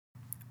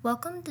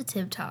Welcome to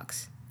Tib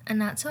Talks, a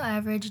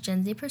not-so-average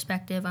Gen Z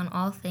perspective on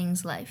all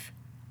things life.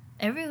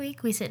 Every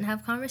week we sit and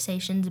have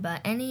conversations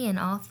about any and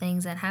all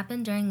things that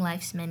happen during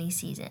life's many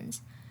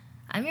seasons.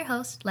 I'm your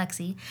host,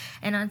 Lexi,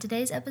 and on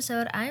today's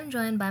episode I am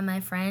joined by my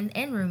friend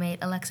and roommate,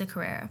 Alexa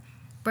Carrera.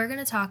 We're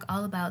going to talk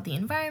all about the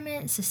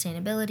environment,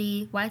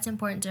 sustainability, why it's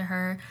important to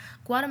her,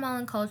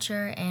 Guatemalan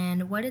culture,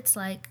 and what it's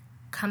like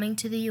coming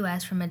to the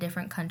U.S. from a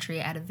different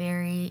country at a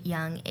very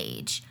young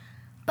age.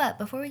 But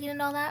before we get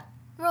into all that,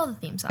 roll the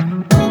theme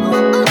song.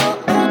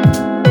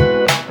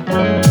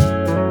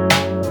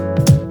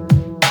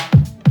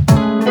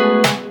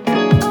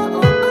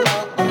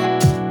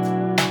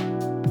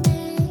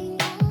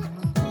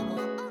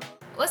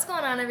 What's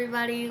going on,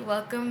 everybody?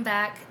 Welcome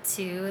back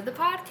to the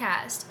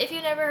podcast. If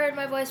you never heard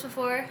my voice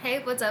before,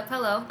 hey, what's up?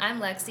 Hello,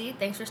 I'm Lexi.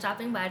 Thanks for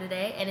stopping by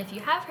today. And if you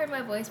have heard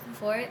my voice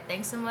before,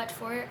 thanks so much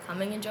for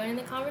coming and joining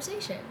the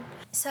conversation.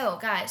 So,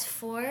 guys,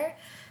 for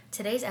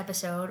today's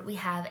episode, we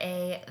have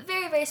a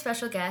very, very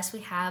special guest.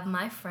 We have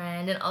my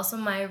friend and also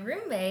my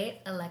roommate,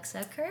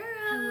 Alexa Carrera.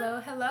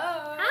 Hello, hello.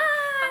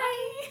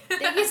 Hi.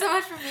 Thank you so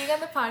much for being on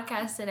the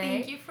podcast today.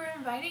 Thank you for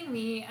inviting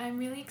me. I'm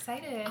really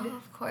excited. Oh,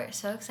 of course.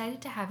 So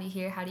excited to have you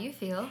here. How do you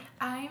feel?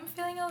 I'm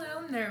feeling a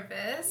little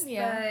nervous,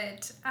 Yeah.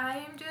 but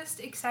I'm just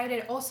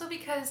excited. Also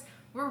because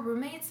we're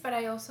roommates, but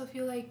I also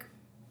feel like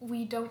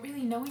we don't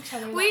really know each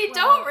other. We that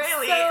don't well.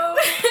 really. So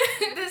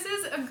this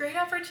is a great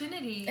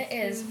opportunity. It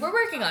is. We're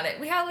working on it.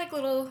 We have like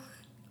little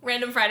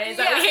random Fridays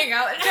that we hang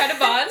out and try to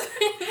bond.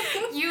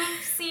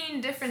 You've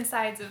seen different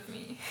sides of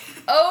me.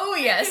 Oh,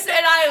 yes.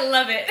 And I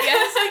love it.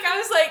 Yes. Like, I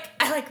was like,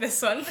 I like this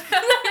one.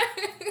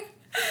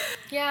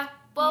 Yeah.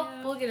 Well,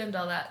 we'll get into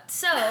all that.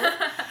 So,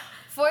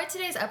 for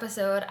today's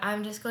episode,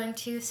 I'm just going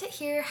to sit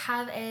here,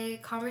 have a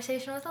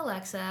conversation with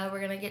Alexa. We're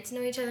going to get to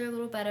know each other a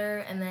little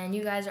better, and then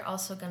you guys are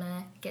also going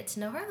to get to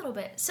know her a little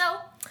bit. So,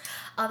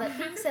 all that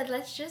being said,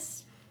 let's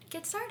just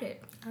get started.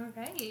 All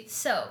right.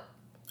 So,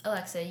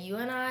 Alexa, you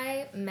and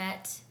I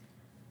met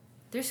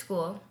through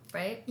school,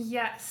 right?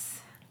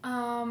 Yes.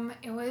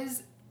 It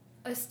was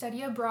a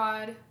study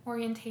abroad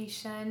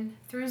orientation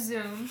through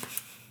Zoom.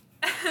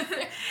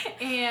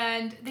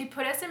 And they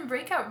put us in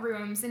breakout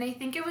rooms, and I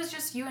think it was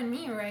just you and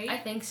me, right? I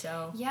think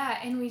so. Yeah,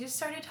 and we just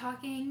started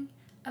talking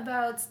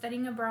about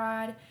studying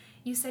abroad.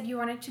 You said you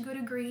wanted to go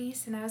to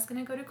Greece, and I was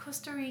gonna go to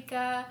Costa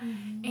Rica.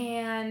 Mm-hmm.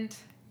 And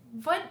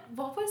what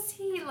was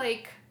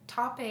the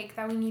topic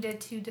that we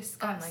needed to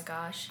discuss? Oh my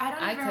gosh. I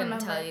don't even couldn't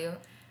remember. tell you.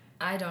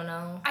 I don't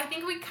know. I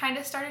think we kind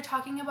of started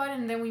talking about it,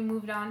 and then we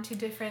moved on to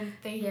different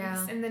things.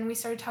 Yeah. And then we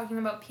started talking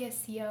about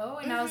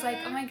PSCO, and I was like,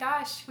 Mhm. oh my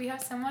gosh, we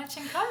have so much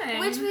in common.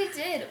 Which we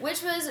did,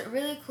 which was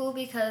really cool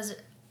because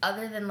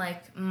other than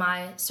like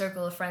my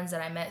circle of friends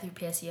that I met through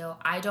PSEO,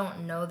 I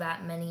don't know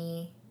that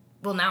many.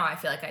 Well, now I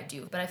feel like I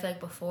do, but I feel like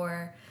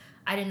before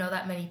I didn't know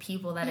that many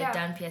people that had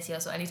done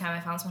PSEO. So anytime I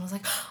found someone, I was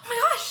like, oh my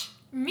gosh,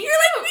 Me you're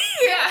like me!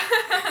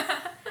 Yeah.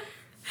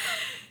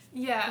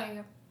 Yeah.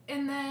 Okay.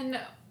 And then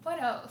what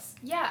else?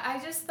 Yeah, I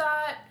just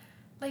thought,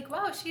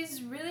 wow,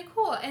 she's really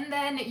cool. And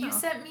then you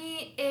sent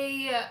me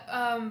a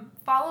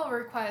follow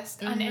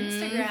request on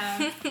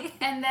Instagram,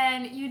 and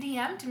then you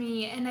DM'd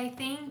me, and I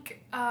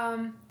think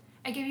I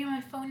gave you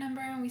my phone number,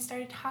 and we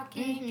started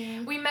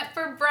talking. We met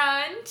for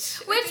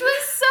brunch. Which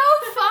was so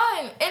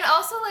fun. And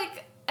also,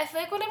 I feel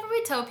like whenever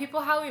we tell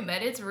people how we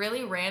met, it's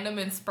really random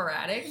and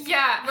sporadic.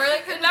 Yeah. We're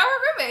like, now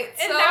we're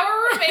roommates. And so. now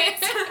we're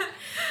roommates.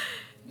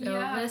 No,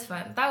 Yeah. it was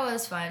fun. That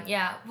was fun.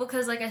 Yeah,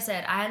 because like I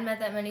said, I hadn't met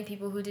that many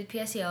people who did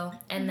PSEO,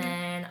 and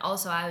then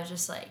also I was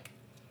just like,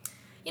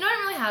 I didn't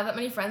really have that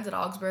many friends at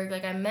Augsburg.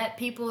 Like I met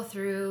people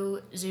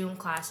through Zoom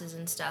classes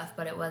and stuff,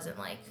 but it wasn't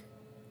like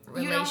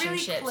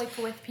relationships. You don't really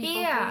click with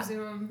people through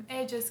Zoom.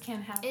 It just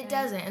can't happen. It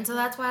doesn't, and so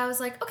that's why I was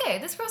like, okay,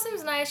 this girl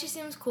seems nice. She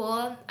seems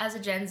cool. As a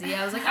Gen Z,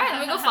 I was like, all right,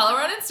 let me go follow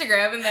her on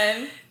Instagram, and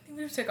then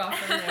we took off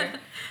from there.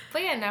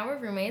 But yeah, now we're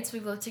roommates.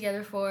 We've lived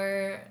together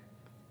for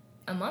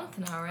a month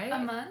now, right? A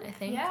month? I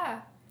think.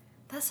 Yeah.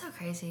 That's so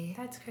crazy.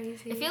 That's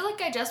crazy. I feel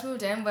like I just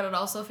moved in, but it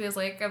also feels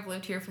like I've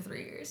lived here for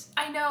 3 years.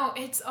 I know.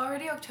 It's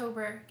already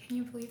October. Can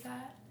you believe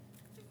that?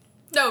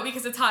 No,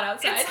 because it's hot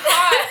outside. It's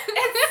hot.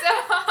 It's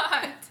so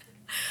hot.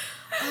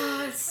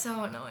 Oh, it's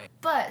so annoying.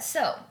 But,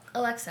 so,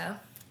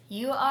 Alexa,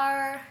 you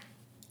are,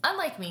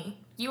 unlike me,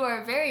 you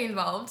are very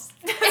involved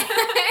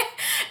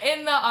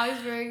in the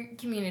Augsburg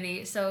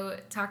community. So,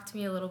 talk to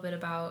me a little bit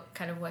about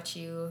kind of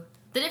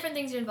the different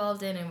things you're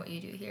involved in and what you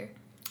do here.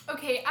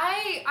 Okay,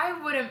 I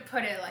wouldn't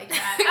put it like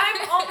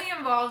that. I'm only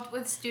involved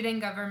with student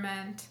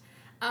government.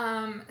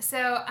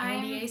 So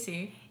I'm... And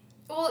EAC.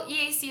 Well,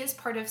 EAC is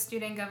part of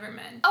student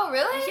government. Oh,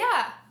 really?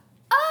 Yeah.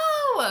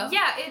 Oh!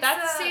 Yeah, it's...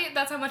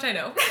 That's how much I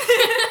know.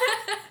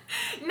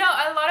 No,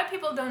 a lot of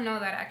people don't know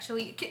that,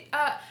 actually.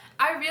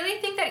 I really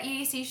think that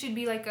EAC should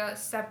be like a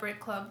separate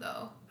club,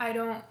 though. I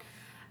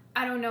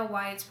don't know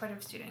why it's part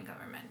of student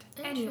government.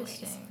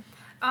 Interesting.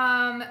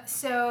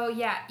 So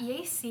yeah,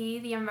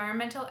 EAC, the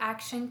Environmental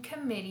Action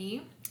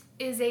Committee,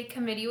 is a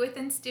committee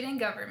within student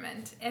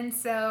government. And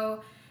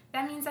so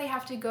that means I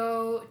have to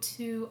go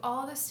to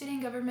all the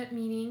student government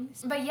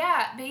meetings. But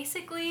yeah,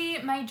 basically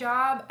my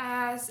job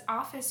as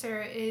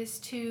officer is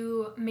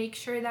to make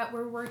sure that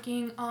we're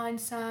working on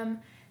some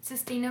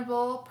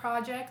sustainable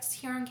projects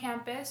here on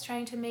campus,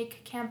 trying to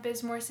make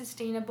campus more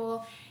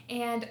sustainable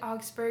and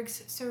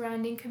Augsburg's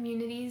surrounding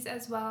communities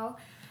as well.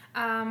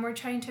 We're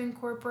trying to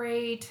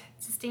incorporate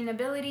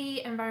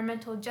sustainability,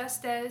 environmental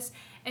justice,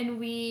 and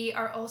we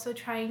are also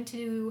trying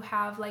to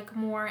have like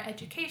more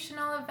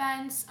educational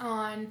events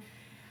on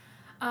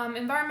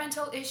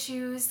environmental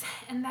issues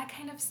and that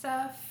kind of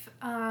stuff.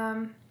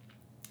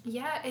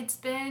 Yeah, it's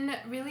been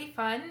really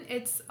fun.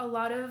 It's a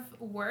lot of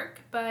work,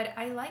 but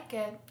I like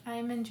it.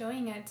 I'm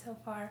enjoying it so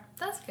far.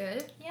 That's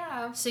good.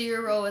 Yeah. So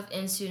your role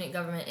within student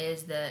government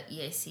is the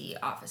EAC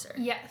officer?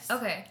 Yes.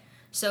 Okay.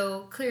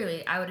 So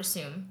clearly, I would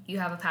assume you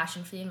have a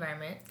passion for the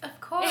environment. Of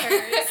course.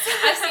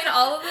 I've seen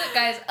all of it,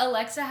 guys.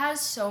 Alexa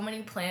has so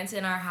many plants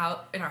in our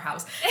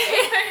house.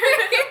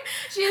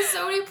 She has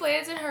so many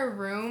plants in her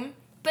room,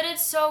 but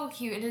it's so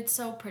cute and it's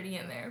so pretty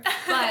in there.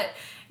 But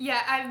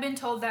yeah, I've been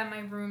told that my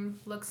room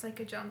looks like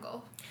a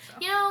jungle. So.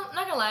 You know,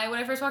 not gonna lie, when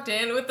I first walked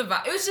in with the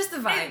vine, it was just the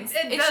vines.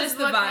 It it's does just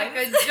look the vine.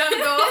 like a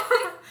jungle.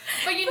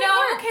 But you know,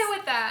 I'm okay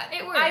with that.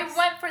 It works. I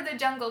went for the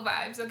jungle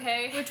vibes,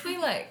 okay? Which we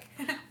like.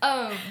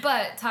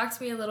 But talk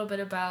to me a little bit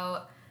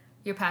about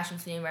your passion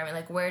for the environment.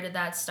 Like, where did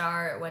that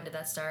start? When did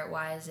that start?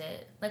 Why is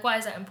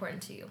that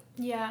important to you?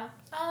 Yeah.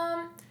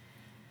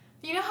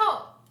 You know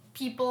how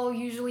people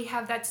usually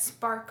have that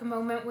spark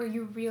moment where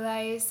you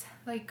realize,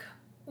 like,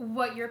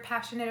 what you're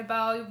passionate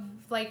about,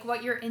 like,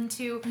 what you're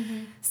into.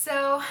 Mm-hmm.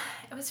 So,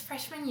 it was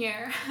freshman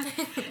year.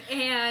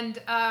 And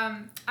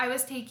I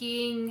was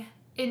taking...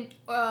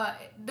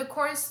 the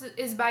course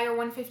is Bio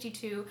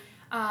 152.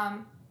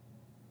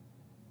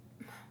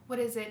 What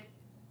is it?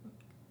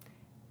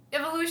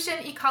 Evolution,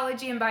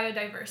 Ecology, and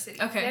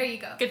Biodiversity. Okay. There you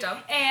go. Good job.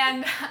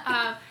 And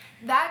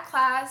that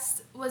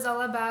class was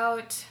all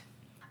about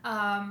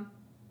the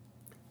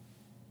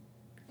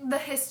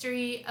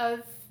history of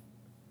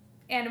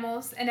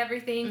animals and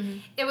everything. Mm-hmm.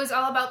 It was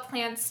all about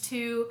plants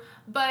too,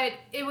 but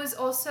it was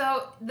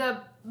also the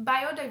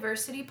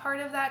biodiversity part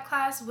of that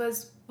class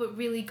was what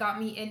really got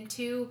me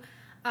into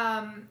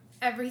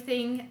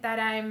everything that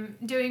I'm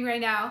doing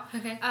right now.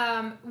 Okay.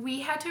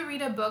 We had to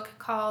read a book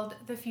called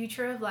The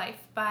Future of Life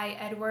by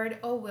Edward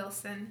O.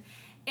 Wilson,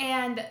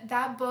 and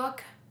that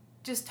book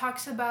just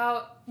talks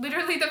about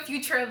literally the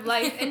future of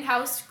life and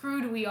how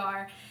screwed we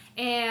are.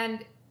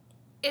 And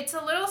it's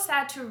a little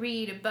sad to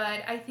read,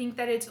 but I think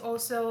that it's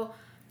also,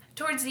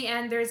 towards the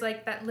end, there's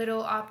like that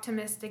little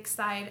optimistic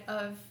side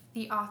of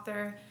the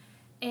author.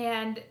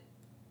 And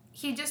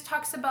he just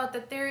talks about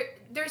that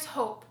there's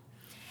hope.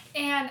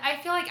 And I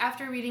feel like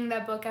after reading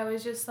that book, I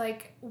was just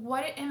like,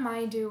 what am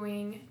I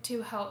doing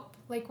to help?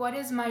 Like, what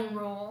is my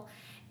role?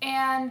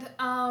 And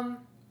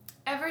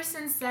ever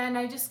since then,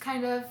 I just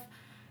kind of...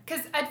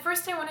 Because at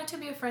first I wanted to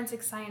be a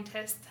forensic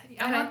scientist. Okay.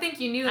 I don't think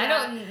you knew that.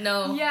 I don't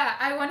know. Yeah,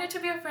 I wanted to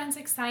be a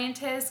forensic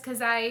scientist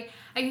because I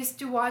used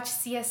to watch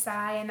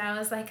CSI and I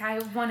was like, I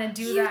want to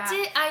do that.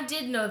 I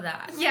did know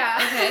that. Yeah.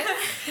 Okay.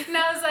 And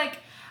I was like,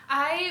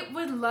 I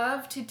would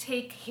love to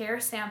take hair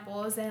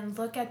samples and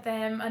look at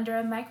them under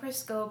a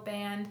microscope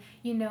and,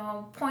 you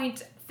know,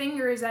 point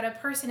fingers at a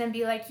person and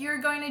be like, you're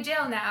going to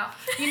jail now.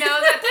 You know,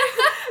 that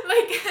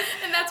like...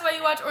 And that's why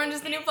you watch Orange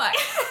is the New Black.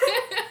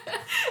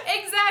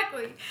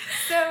 Exactly.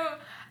 So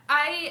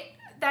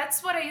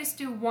that's what I used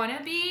to want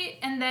to be.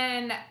 And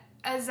then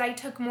as I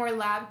took more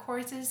lab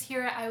courses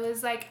here, I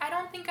was like, I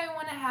don't think I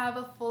want to have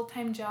a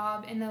full-time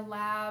job in a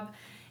lab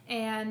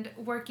and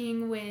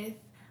working with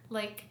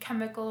like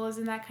chemicals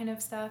and that kind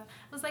of stuff.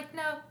 I was like,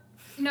 no,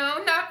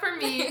 not for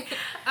me.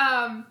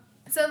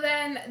 So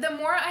then the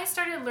more I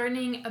started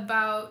learning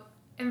about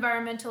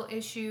environmental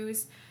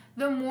issues,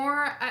 the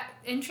more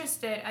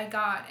interested I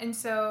got. And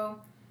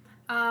so,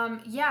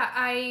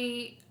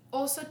 I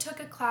also took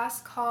a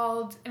class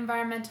called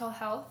Environmental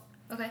Health.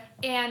 Okay.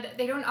 And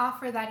they don't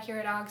offer that here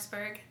at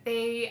Augsburg.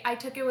 I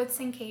took it with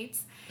St.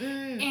 Kate's.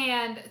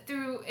 And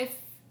through,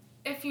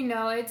 if you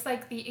know, it's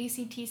like the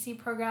ACTC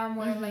program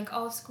where like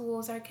all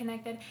schools are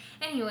connected.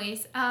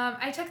 Anyways,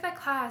 I took that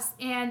class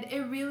and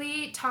it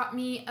really taught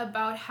me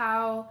about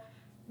how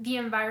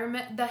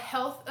the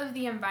health of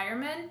the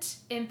environment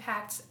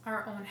impacts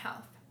our own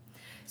health.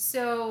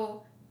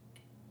 So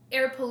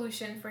air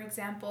pollution, for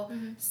example,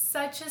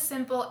 such a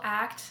simple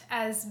act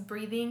as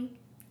breathing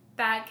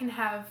that can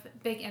have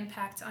big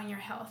impacts on your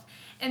health.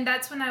 And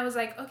that's when I was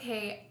like,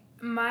 okay,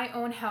 my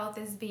own health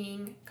is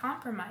being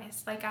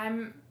compromised. Like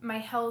my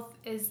health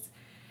is,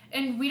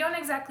 and we don't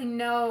exactly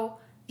know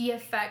the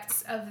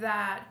effects of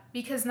that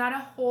because not a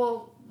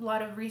whole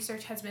lot of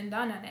research has been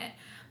done on it,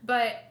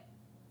 but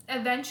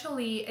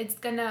eventually it's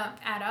gonna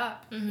add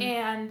up.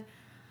 And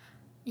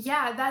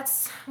yeah,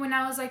 that's when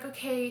I was like,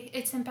 okay,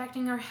 it's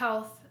impacting our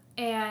health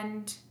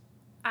and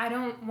I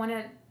don't want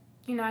to,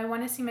 I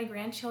want to see my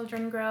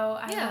grandchildren grow.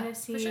 I want to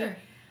see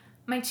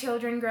my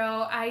children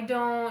grow.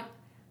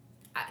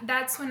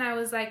 That's when I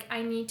was like,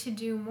 I need to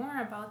do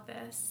more about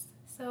this.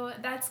 So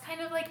that's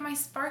kind of like my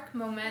spark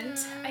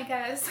moment, I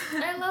guess.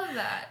 I love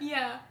that.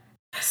 Yeah.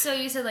 So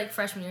you said like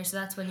freshman year, so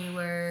that's when you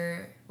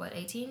were, what,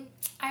 18?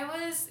 I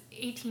was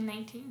 18,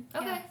 19.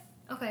 Okay. Yeah.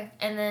 Okay.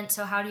 And then,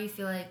 so how do you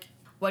feel like,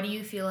 what do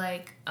you feel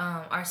like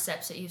are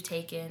steps that you've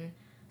taken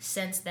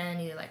since then,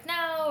 either like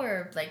now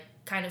or like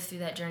kind of through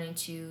that journey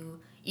to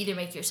either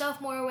make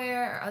yourself more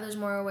aware or others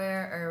more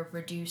aware or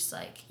reduce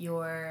like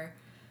your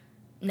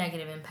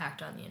negative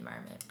impact on the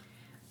environment?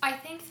 I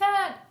think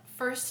that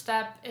first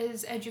step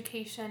is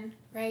education,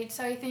 right?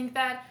 So I think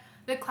that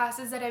the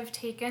classes that I've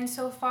taken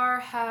so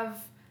far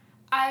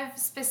I've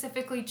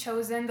specifically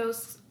chosen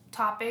those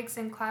topics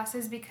and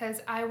classes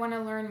because I want to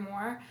learn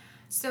more.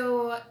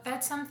 So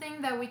that's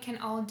something that we can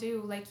all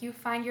do. Like, you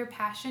find your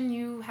passion,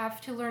 you have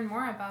to learn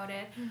more about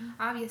it,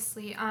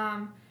 obviously.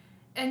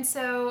 And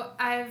so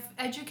I've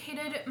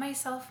educated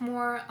myself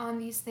more on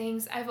these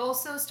things. I've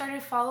also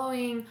started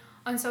following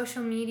on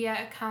social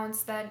media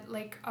accounts that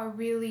like are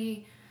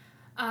really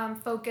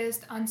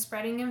focused on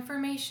spreading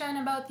information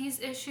about these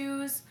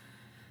issues.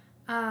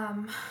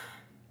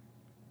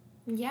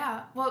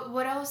 Yeah.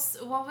 What else?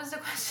 What was the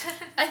question?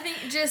 I think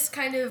just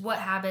kind of what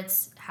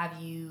habits have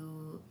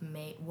you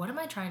made? What am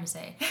I trying to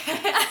say?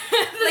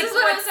 Like,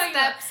 what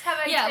steps have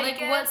I taken?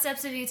 Like what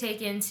steps have you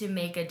taken to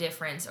make a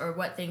difference, or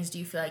what things do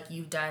you feel like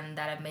you've done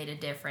that have made a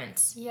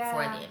difference for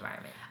the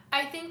environment?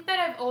 I think that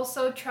I've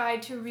also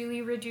tried to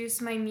really reduce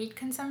my meat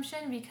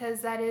consumption because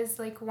that is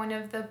like one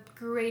of the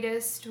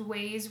greatest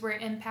ways we're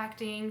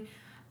impacting,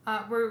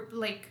 we're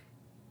like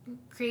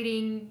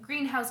creating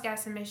greenhouse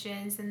gas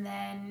emissions, and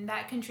then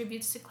that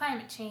contributes to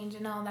climate change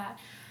and all that.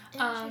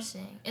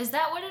 Interesting. Is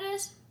that what it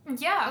is?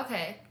 Yeah.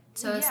 Okay.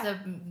 So it's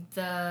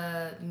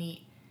the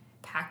meat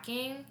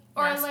packing?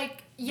 Or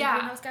like,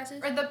 greenhouse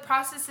gases? or the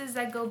processes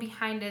that go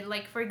behind it.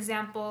 Like, for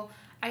example,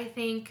 I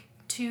think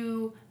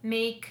to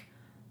make,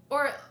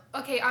 or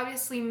okay,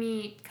 obviously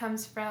meat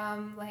comes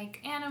from like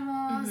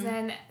animals,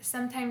 and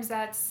sometimes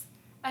that's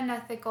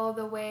unethical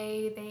the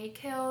way they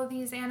kill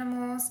these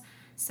animals.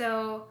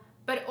 So,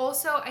 but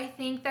also I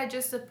think that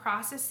just the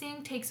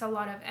processing takes a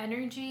lot of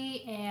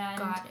energy and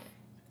Got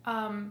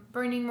it.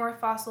 Burning more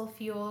fossil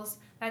fuels,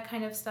 that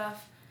kind of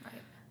stuff.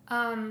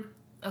 Right.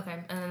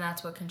 Okay, and then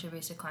that's what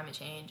contributes to climate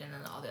change and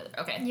then all the other.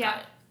 Okay, yeah.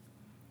 got it.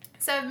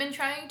 So I've been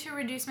trying to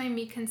reduce my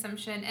meat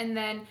consumption, and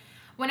then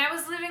when I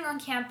was living on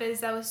campus,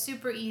 that was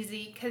super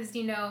easy because,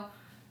 you know,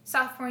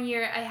 sophomore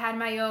year, I had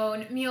my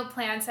own meal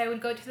plans. I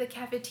would go to the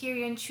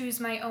cafeteria and choose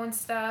my own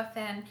stuff,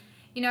 and,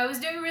 you know, I was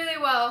doing really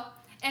well.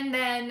 And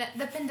then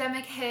the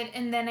pandemic hit,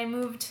 and then I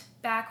moved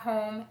back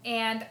home,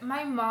 and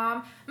my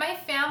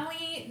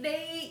family,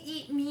 they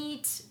eat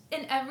meat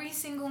in every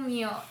single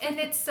meal, and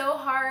it's so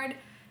hard.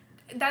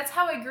 That's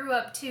how I grew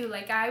up too.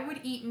 Like, I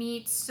would eat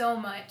meat so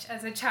much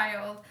as a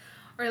child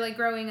or like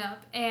growing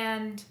up,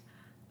 and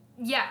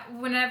yeah,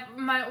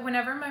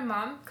 whenever my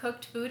mom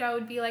cooked food, I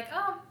would be like,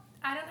 oh,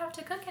 I don't have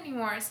to cook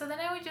anymore. So then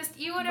I would just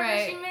eat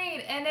whatever she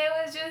made, and it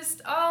was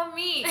just all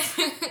meat.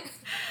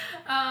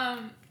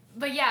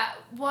 But yeah,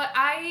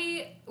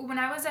 when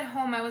I was at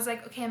home, I was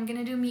like, okay, I'm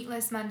gonna do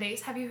Meatless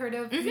Mondays. Have you heard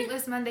of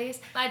Meatless Mondays?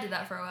 I did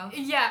that for a while.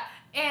 Yeah.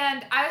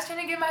 And I was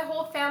trying to get my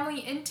whole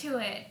family into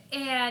it.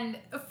 And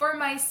for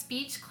my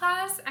speech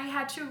class, I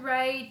had to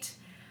write,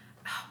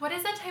 what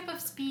is that type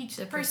of speech?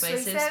 The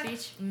persuasive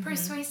speech? Mm-hmm.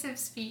 Persuasive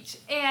speech.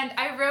 And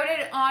I wrote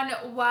it on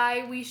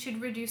why we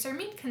should reduce our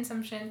meat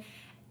consumption.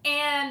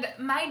 And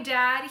my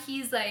dad,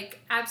 he's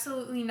like,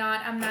 absolutely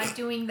not. I'm not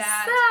doing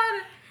that.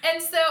 Sad. And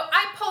so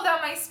I pulled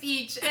out my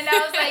speech and I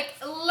was like,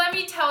 let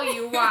me tell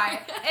you why.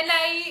 And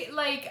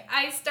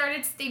I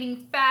started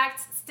stating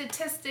facts,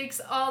 statistics,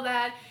 all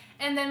that.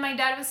 And then my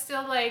dad was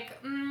still like,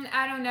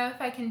 I don't know if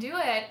I can do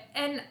it.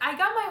 And I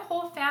got my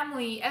whole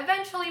family.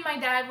 Eventually my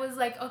dad was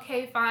like,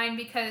 okay, fine,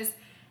 because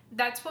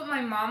that's what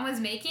my mom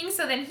was making.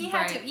 So then he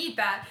had to eat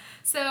that.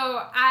 So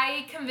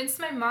I convinced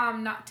my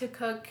mom not to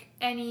cook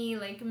any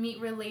like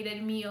meat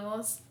related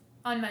meals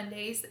on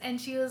Mondays.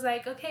 And she was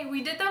like, okay,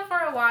 we did that for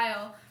a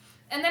while.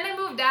 And then I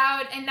moved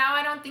out, and now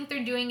I don't think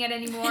they're doing it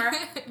anymore.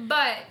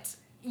 But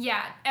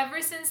yeah,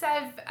 ever since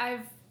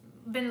I've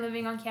been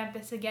living on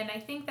campus again, I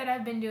think that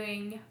I've been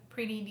doing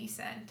pretty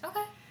decent.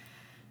 Okay.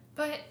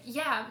 But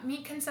yeah,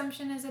 meat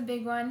consumption is a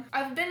big one.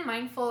 I've been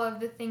mindful of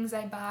the things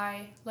I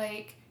buy.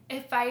 Like,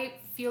 if I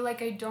feel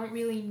like I don't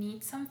really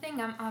need something,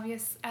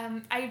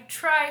 I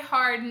try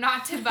hard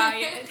not to buy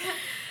it.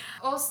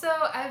 Also,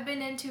 I've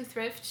been into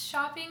thrift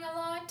shopping a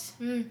lot.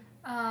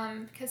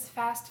 Because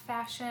fast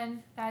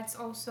fashion, that's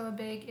also a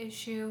big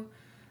issue.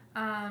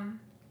 Yeah.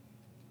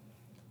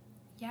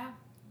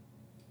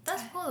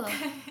 That's cool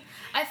though.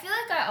 I feel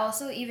like I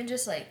also even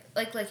just like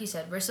you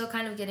said, we're still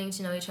kind of getting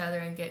to know each other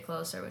and get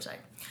closer, which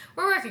like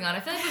we're working on.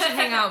 I feel like we should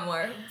hang out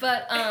more.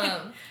 But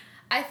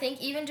I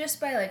think even just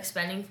by like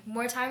spending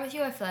more time with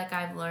you, I feel like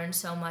I've learned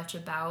so much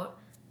about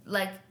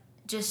like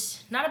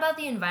just not about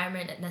the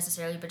environment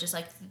necessarily, but just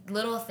like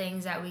little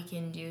things that we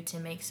can do to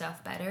make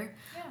stuff better.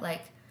 Yeah.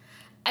 Like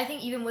I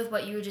think even with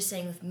what you were just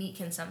saying with meat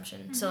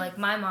consumption. So like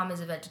my mom is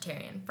a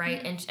vegetarian,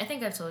 right? And I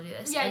think I've told you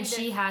this. Yeah, and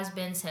she has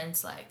been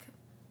since like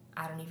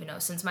I don't even know,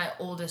 since my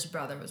oldest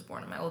brother was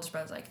born, and my oldest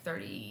brother's like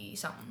 30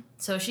 something.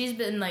 So she's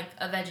been like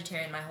a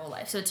vegetarian my whole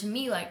life. So to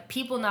me, like,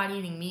 people not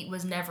eating meat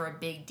was never a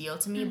big deal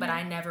to me, but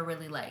I never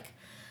really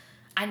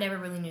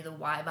knew the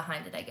why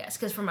behind it, I guess.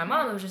 Because for my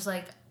mom, it was just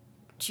like,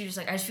 she was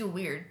just like, I just feel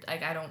weird.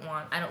 Like, I don't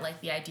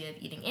like the idea of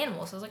eating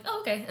animals. So I was like,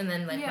 oh, okay. And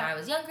then, like, when I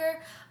was younger,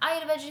 I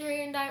ate a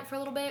vegetarian diet for a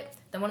little bit.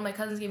 Then one of my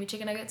cousins gave me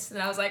chicken nuggets,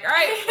 and I was like, all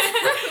right,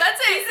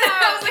 that's it.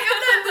 I was like,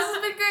 I'm done. This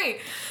has been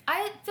great.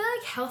 I feel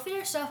like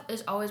healthier stuff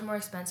is always more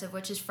expensive,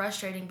 which is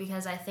frustrating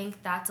because I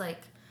think that's,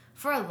 like,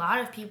 for a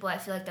lot of people, I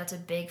feel like that's a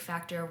big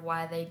factor of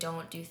why they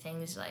don't do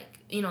things like,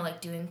 you know,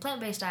 like doing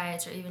plant-based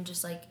diets or even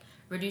just, like,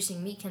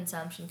 reducing meat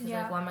consumption. Because,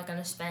 like, well, am I going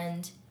to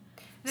spend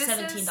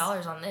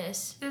 $17 on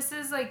this? This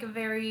is, like,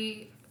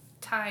 very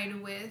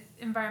tied with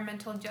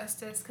environmental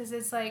justice because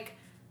it's, like,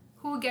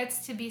 who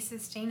gets to be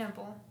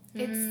sustainable?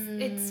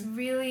 It's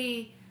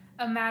really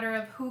a matter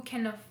of who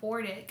can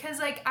afford it. Because,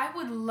 like, I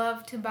would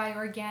love to buy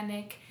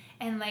organic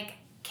and, like,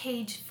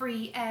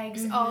 cage-free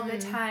eggs all the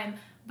time,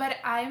 but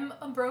I'm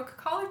a broke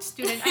college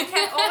student. I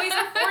can't always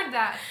afford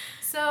that.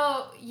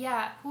 So,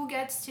 yeah, who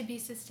gets to be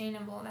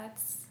sustainable?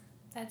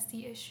 That's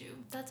the issue.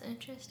 That's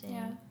interesting.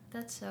 Yeah.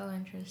 That's so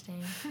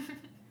interesting.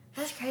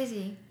 That's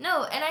crazy.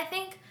 No, and I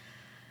think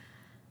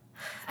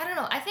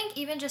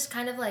even just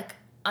kind of like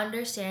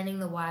understanding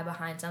the why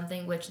behind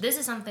something, which this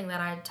is something that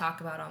I talk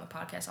about on the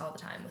podcast all the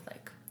time with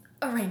like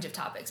a range of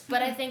topics.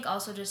 But I think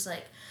also just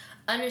like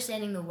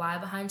understanding the why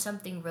behind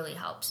something really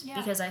helps. Yeah.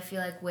 Because I feel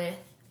like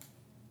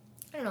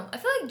I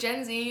feel like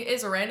Gen Z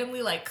is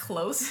randomly, like,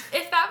 close,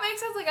 if that makes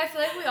sense. Like, I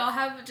feel like we all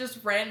have just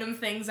random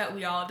things that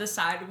we all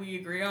decide we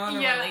agree on or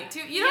relate to.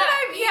 You know what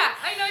I mean? Yeah,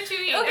 I know what you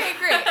mean. Okay,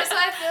 great. So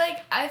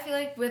I feel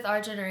like with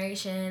our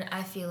generation,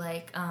 I feel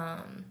like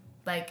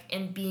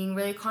in being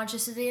really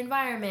conscious of the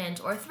environment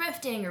or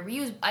thrifting or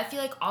reuse, I feel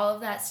like all of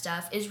that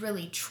stuff is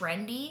really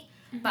trendy,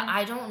 but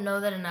I don't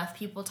know that enough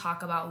people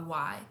talk about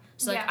why.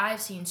 So, like,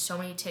 I've seen so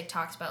many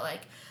TikToks about,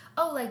 like,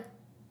 oh, like,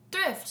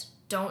 thrift.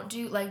 Don't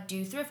do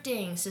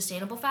thrifting,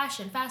 sustainable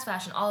fashion, fast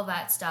fashion, all of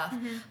that stuff.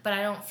 But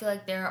I don't feel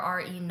like there are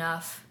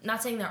enough,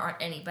 not saying there aren't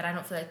any, but I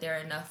don't feel like there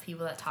are enough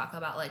people that talk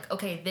about like,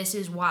 okay, this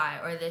is why,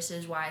 or this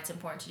is why it's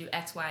important to do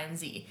X, Y, and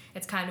Z.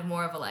 It's kind of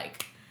more of a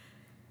like,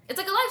 it's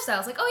like a lifestyle.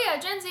 It's like, oh yeah,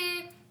 Gen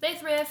Z, they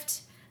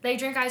thrift, they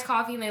drink iced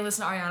coffee, and they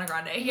listen to Ariana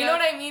Grande. You know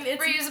what I mean?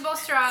 It's reusable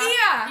straw.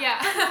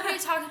 Yeah. Nobody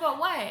talks about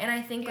why. And I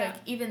think like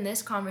even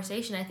this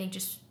conversation, I think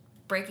just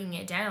breaking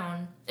it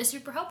down is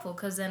super helpful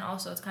because then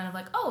also it's kind of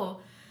like,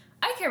 oh,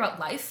 I care about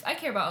life. I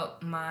care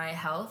about my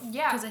health.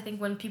 Yeah. Because I think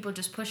when people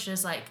just push it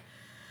as like,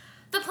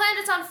 the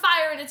planet's on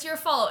fire and it's your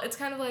fault, it's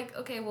kind of like,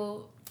 okay,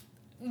 well,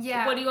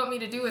 what do you want me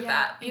to do with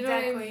that? You know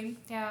what I mean?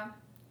 Yeah.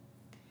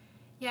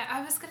 Yeah,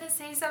 I was going to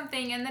say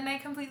something and then I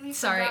completely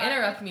Sorry, forgot.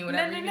 interrupt me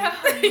whenever No.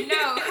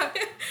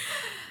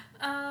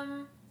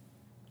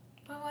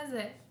 What was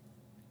it?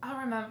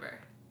 I'll remember.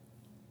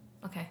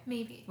 Okay.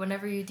 Maybe.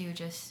 Whenever you do,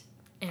 just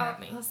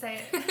interrupt me. I'll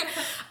say it.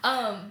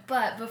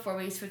 But before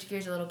we switch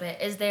gears a little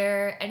bit, is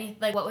there any,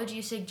 like, what would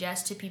you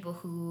suggest to people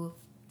who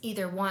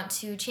either want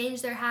to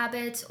change their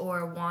habits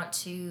or want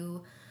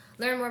to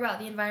learn more about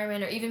the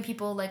environment, or even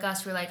people like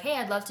us who are like, hey,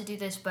 I'd love to do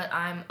this, but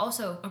I'm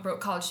also a broke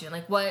college student.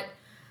 Like, what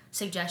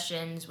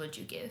suggestions would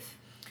you give?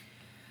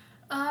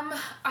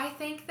 I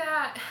think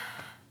that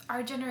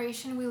our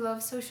generation, we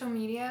love social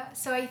media.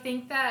 So I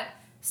think that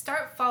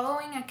start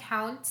following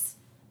accounts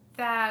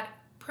that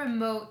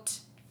promote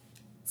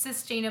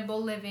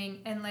sustainable living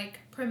and like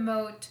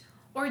promote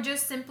or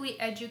just simply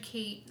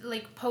educate,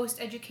 like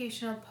post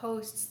educational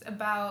posts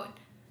about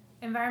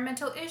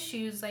environmental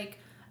issues, like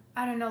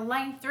I don't know,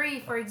 line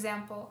 3 for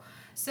example.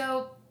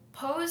 So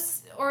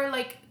post or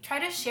like try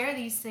to share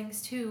these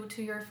things too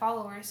to your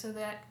followers so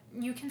that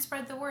you can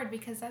spread the word,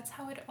 because that's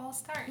how it all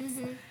starts.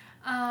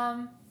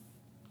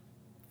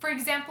 For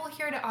example,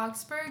 here at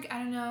Augsburg, I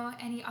don't know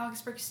any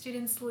Augsburg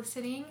students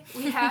listening,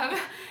 we have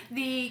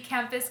the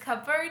campus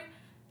cupboard.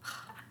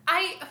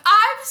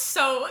 I'm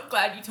so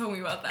glad you told me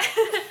about that.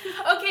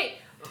 Okay,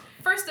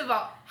 first of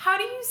all, how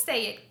do you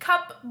say it?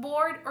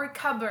 Cupboard or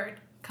cupboard?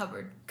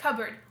 Cupboard.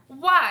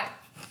 Why?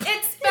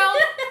 It's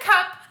spelled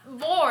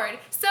cupboard.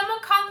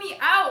 Someone called me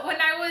out when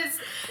I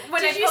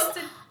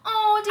posted.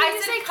 Did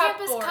you say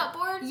campus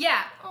cupboard?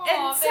 Yeah. Aww,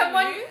 and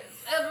someone,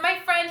 my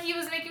friend, he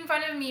was making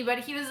fun of me, but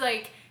he was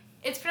like,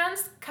 it's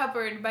pronounced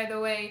cupboard, by the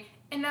way.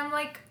 And I'm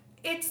like,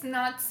 it's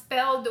not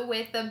spelled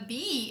with a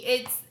B.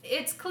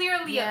 It's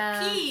clearly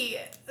a P.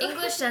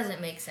 English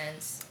doesn't make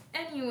sense.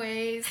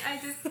 Anyways,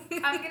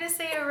 I'm gonna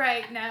say it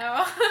right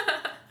now.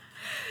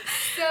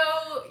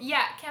 So,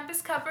 yeah,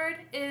 Campus Cupboard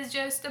is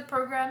just a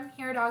program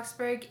here at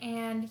Augsburg,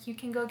 and you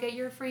can go get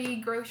your free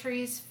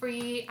groceries,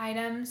 free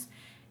items,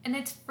 and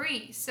it's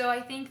free. So I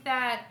think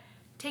that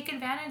take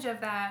advantage of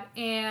that.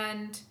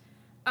 And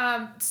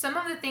some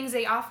of the things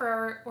they offer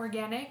are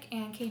organic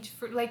and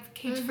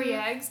cage-free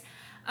eggs,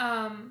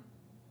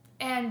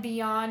 and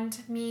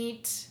Beyond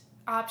Meat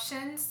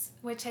options,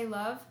 which I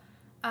love.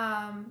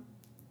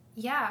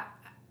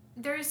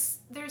 There's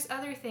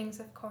other things,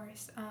 of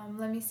course.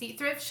 Let me see.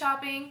 Thrift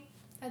shopping,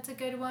 that's a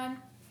good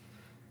one.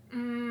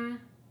 really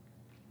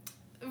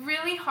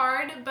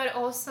hard, but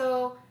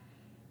also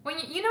when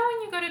when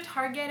you go to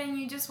Target and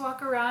you just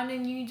walk around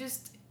and you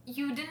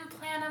didn't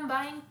plan on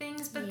buying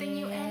things, but then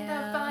you end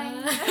up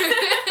buying.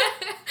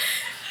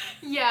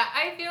 Yeah,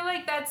 I feel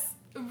like that's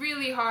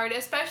really hard,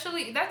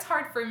 especially that's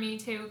hard for me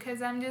too,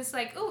 because I'm just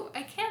like, oh,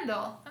 a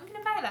candle, I'm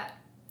gonna buy that.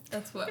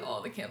 That's what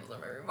all the candles are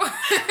my room.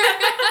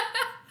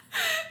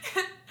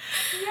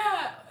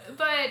 Yeah,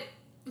 but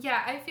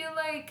yeah, I feel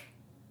like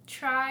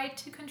try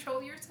to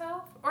control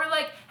yourself, or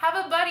like have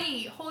a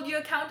buddy hold you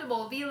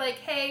accountable. Be like,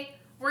 hey,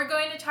 we're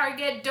going to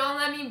Target, don't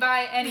let me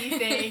buy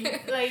anything.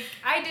 Like,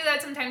 I do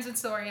that sometimes with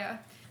Soria.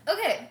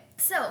 Okay,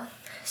 so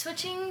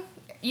switching.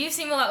 You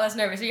seem a lot less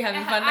nervous. Are you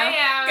having fun now? I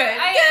am. Good.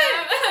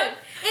 I am.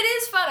 It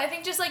is fun. I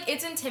think just like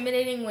it's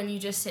intimidating when you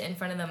just sit in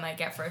front of the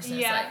mic at first and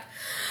it's like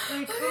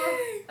ooh,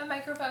 a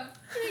microphone.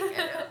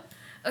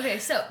 Okay,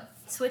 so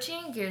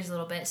switching gears a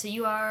little bit. So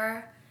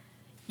you're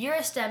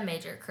a STEM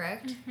major,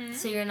 correct? Mm-hmm.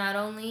 So you're not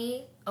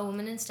only a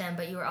woman in STEM,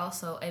 but you are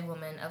also a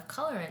woman of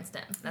color in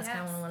STEM. That's kind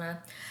of what I want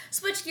to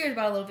switch gears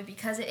about a little bit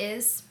because it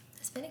is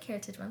Hispanic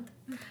Heritage Month.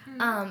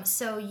 Mm-hmm.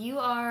 So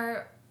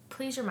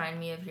please remind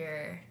me of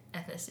your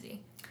ethnicity.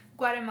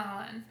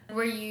 Guatemalan.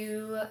 Were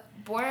you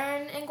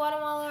born in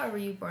Guatemala or were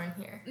you born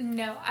here?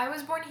 No, I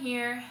was born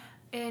here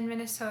in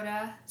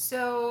Minnesota.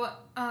 So,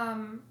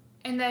 and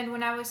then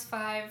when I was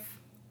 5,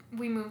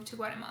 we moved to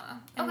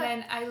Guatemala. And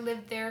then I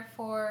lived there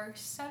for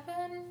 6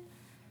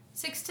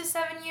 to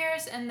 7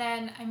 years, and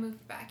then I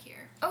moved back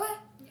here. Okay.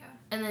 Yeah.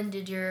 And then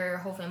did your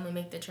whole family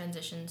make the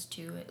transitions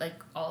to,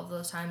 like, all of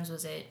those times?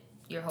 Was it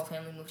your whole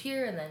family moved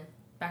here and then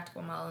back to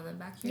Guatemala and then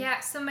back here? Yeah,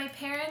 so my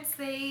parents,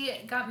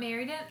 they got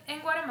married in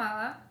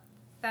Guatemala.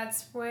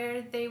 That's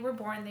where they were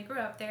born. They grew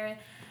up there.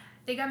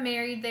 They got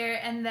married there,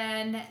 and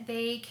then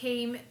they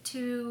came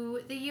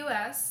to the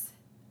U.S.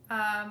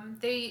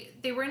 They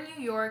were in New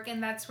York,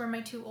 and that's where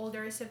my 2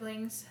 older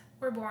siblings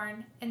were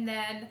born. And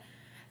then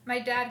my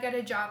dad got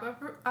a job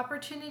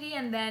opportunity,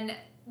 and then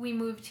they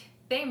moved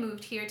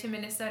here to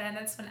Minnesota, and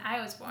that's when I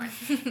was born.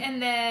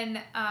 And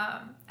then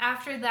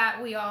after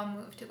that, we all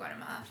moved to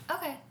Guatemala.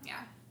 Okay.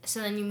 Yeah. So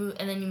then you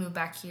moved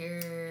back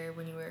here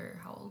when you were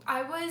how old?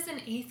 I was in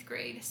 8th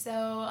grade,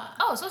 so...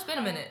 Oh, so it's been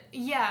a minute.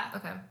 Yeah.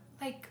 Okay.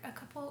 Like a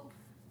couple...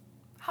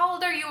 How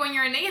old are you when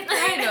you're in 8th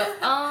grade?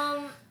 I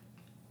know.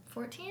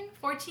 14?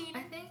 14?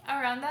 I think.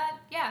 Around that?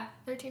 Yeah.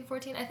 13,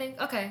 14, I think.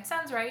 Okay.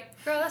 Sounds right.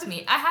 Girl, that's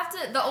me.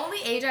 The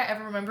only age I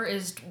ever remember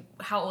is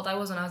how old I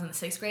was when I was in the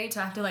 6th grade,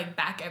 so I have to, like,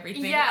 back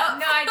everything Yeah. up.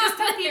 No, I just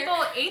tell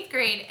people 8th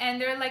grade,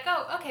 and they're like,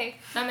 oh, okay.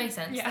 That makes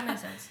sense. Yeah. That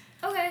makes sense.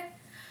 Okay.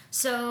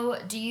 So,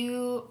 do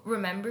you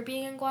remember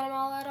being in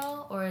Guatemala at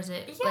all, or is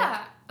it?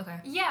 Yeah. Okay.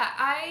 Yeah,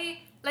 I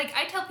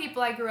tell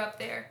people I grew up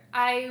there.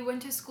 I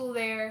went to school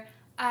there.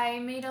 I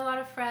made a lot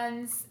of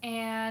friends,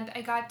 and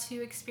I got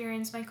to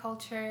experience my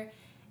culture,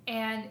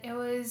 and it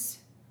was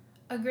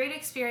a great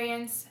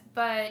experience.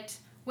 But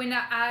when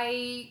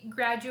I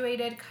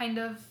graduated, kind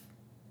of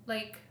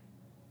like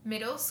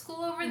middle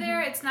school over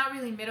there, it's not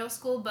really middle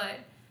school,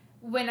 but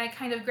when I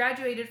kind of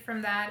graduated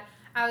from that,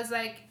 I was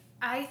like,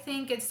 I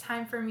think it's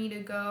time for me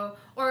to go.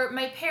 Or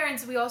my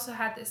parents, we also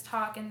had this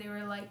talk, and they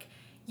were like,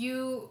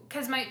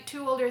 because my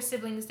 2 older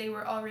siblings, they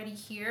were already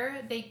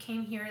here. They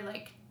came here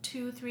like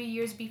 2-3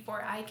 years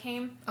before I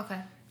came.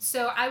 Okay.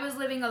 So I was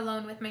living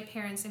alone with my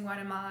parents in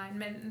Guatemala,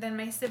 and then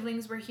my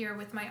siblings were here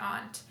with my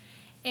aunt.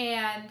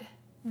 And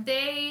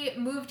they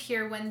moved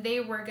here when they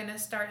were going to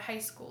start high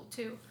school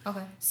too.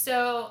 Okay.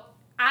 So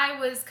I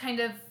was kind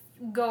of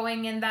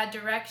going in that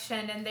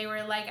direction, and they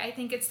were like, I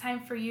think it's time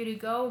for you to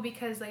go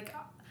because like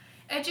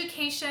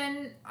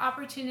education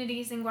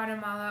opportunities in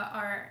Guatemala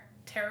are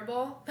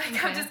terrible. Like,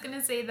 okay. I'm just going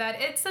to say that.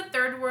 It's a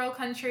 3rd world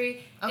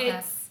country. Okay.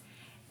 It's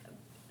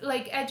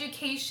like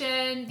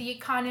education, the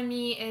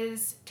economy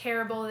is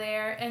terrible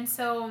there. And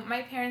so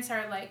my parents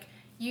are like,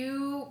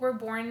 you were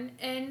born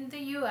in the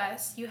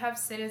U.S., you have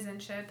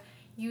citizenship,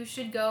 you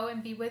should go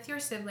and be with your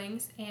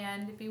siblings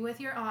and be with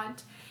your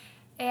aunt.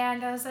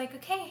 And I was like,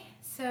 okay.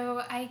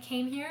 So I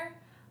came here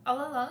all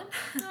alone.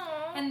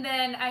 And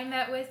then I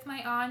met with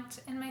my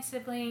aunt and my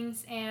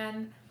siblings,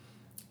 and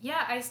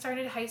yeah, I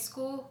started high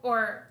school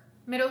or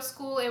middle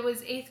school. It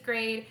was 8th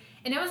grade,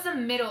 and it was the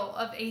middle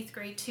of 8th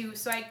grade too,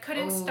 so I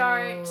couldn't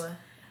start.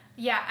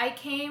 Yeah, I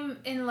came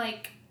in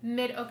like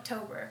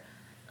mid-October.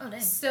 Oh,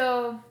 dang.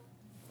 So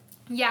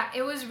yeah,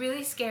 it was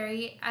really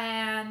scary,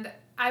 and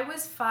I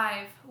was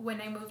 5 when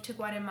I moved to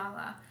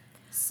Guatemala.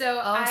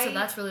 So so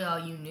that's really all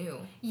you knew.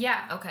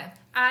 Yeah. Okay.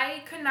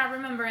 I could not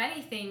remember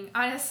anything,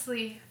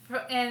 honestly.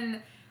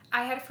 And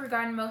I had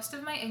forgotten most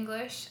of my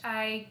English.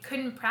 I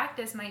couldn't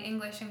practice my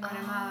English in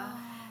Guatemala.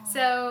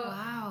 So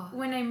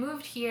when I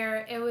moved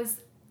here, it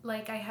was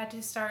like I had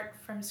to start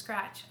from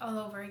scratch all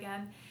over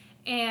again.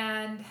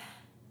 And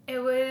it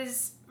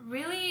was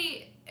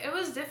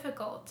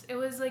difficult. It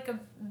was like a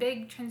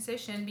big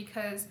transition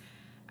because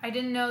I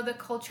didn't know the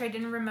culture. I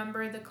didn't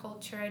remember the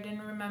culture. I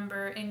didn't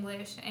remember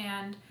English.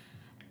 And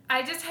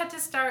I just had to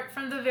start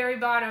from the very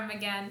bottom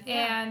again.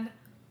 Yeah. And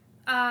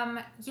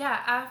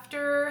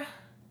after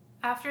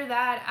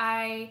that,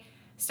 I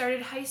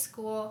started high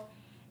school,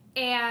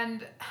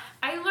 and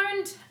I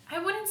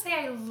wouldn't say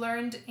I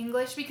learned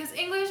English, because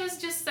English is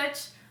just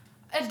such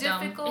a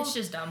difficult It's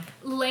just dumb.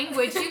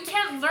 language. You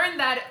can't learn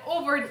that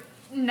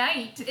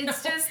overnight.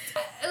 It's just,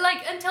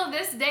 like, until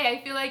this day,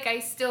 I feel like I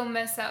still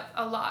mess up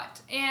a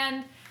lot.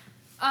 And,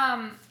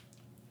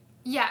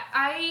 yeah,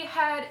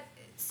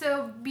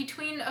 so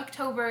between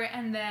October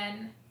and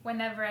then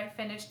whenever I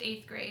finished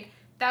 8th grade,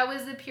 that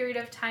was the period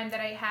of time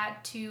that I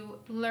had to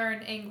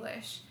learn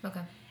English.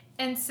 Okay.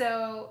 And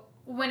so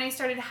when I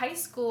started high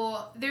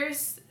school,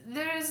 there's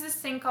this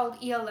thing called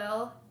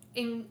ELL,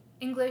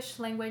 English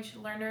Language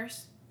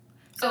Learners.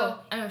 So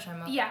I know what you're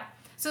talking about. yeah.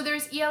 So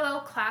there's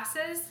ELL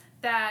classes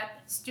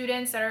that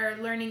students that are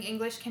learning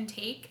English can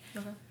take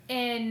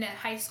in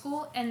high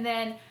school. And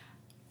then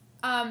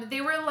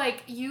they were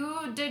like,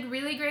 you did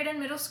really great in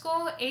middle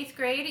school, 8th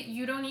grade,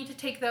 you don't need to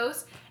take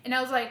those. And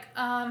I was like,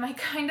 I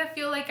kind of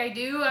feel like I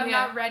do. I'm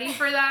not ready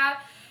for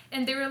that.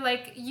 And they were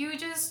like, you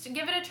just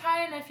give it a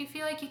try, and if you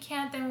feel like you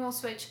can't, then we'll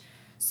switch.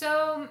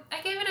 So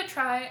I gave it a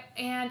try,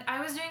 and I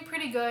was doing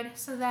pretty good.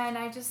 So then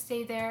I just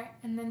stayed there,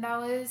 and then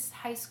that was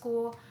high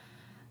school.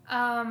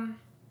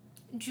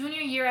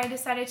 Junior year, I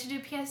decided to do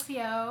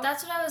PSEO.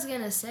 That's what I was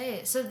gonna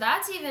say. So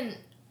that's even,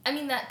 I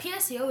mean, that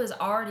PSEO is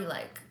already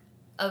like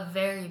a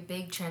very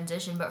big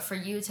transition, but for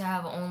you to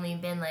have only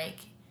been like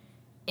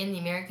in the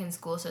American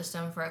school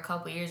system for a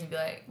couple years and be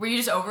like, were you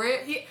just over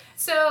it? Yeah.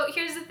 So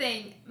here's the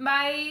thing.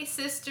 My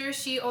sister,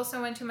 she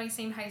also went to my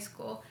same high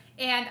school,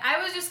 and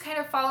I was just kind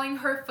of following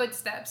her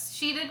footsteps.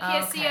 She did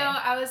PSEO. Okay.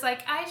 I was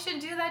like, I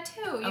should do that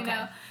too, you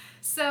know?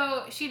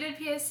 So she did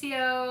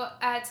PSEO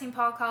at St.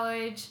 Paul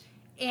College,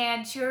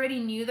 and she already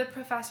knew the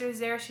professors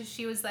there, so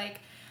she was like,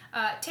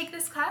 take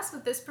this class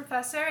with this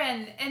professor,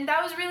 and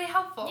that was really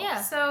helpful.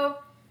 Yeah. So,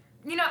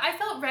 you know, I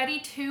felt ready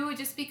too,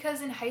 just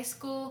because in high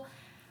school,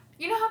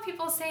 you know how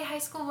people say high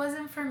school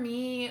wasn't for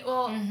me?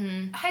 Well,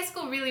 high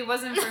school really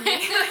wasn't for me.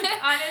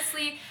 Like,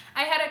 honestly,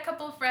 I had a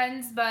couple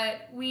friends,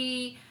 but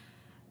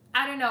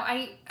I don't know,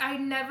 I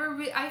never,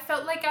 I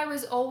felt like I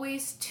was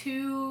always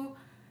too,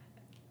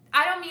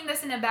 I don't mean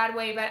this in a bad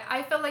way, but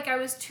I felt like I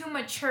was too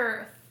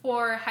mature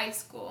for high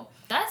school.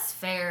 That's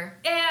fair.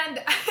 And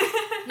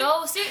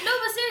No, but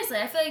seriously,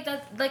 I feel like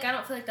that, like, I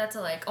don't feel like that's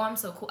a, like, oh, I'm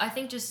so cool. I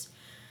think just,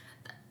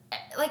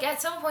 like,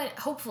 at some point,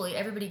 hopefully,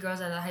 everybody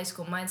grows out of the high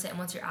school mindset, and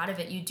once you're out of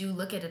it, you do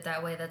look at it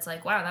that way. That's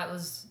like, wow, that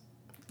was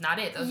not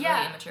it. That was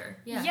really immature.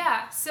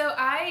 Yeah, so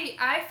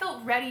I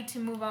felt ready to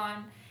move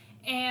on.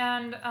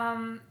 And,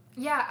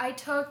 I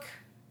took,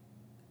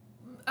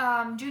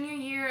 junior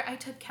year, I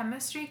took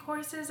chemistry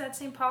courses at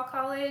St. Paul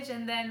College,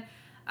 and then,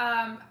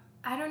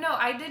 I don't know,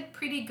 I did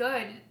pretty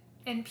good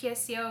in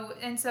PSEO,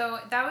 and so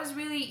that was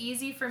really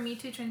easy for me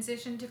to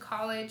transition to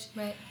college.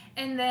 Right.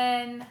 And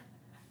then,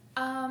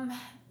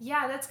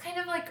 that's kind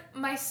of like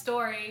my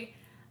story.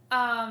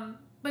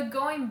 But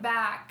going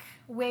back,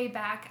 way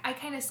back, I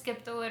kind of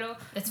skipped a little.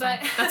 That's fine.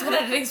 That's what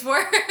editing's for.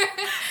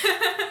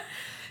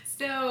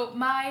 So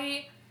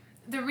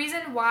the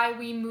reason why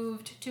we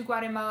moved to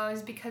Guatemala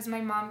is because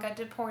my mom got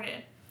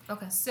deported.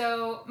 Okay.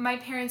 So my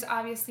parents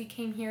obviously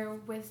came here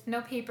with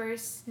no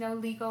papers, no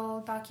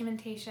legal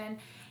documentation,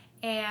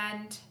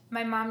 and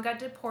my mom got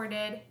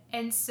deported,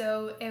 and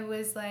so it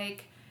was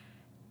like,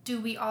 do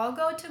we all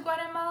go to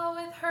Guatemala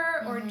with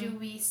her, or do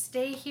we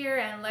stay here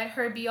and let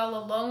her be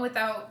all alone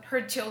without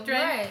her children?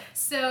 Right.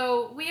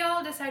 So we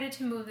all decided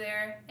to move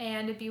there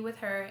and be with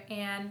her,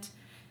 and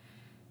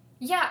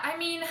yeah, I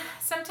mean,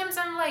 sometimes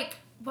I'm like,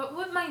 what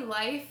would my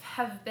life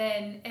have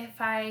been if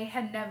I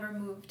had never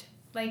moved?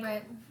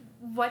 Like,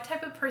 what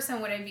type of person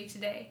would I be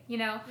today, you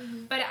know?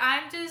 But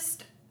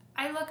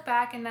I look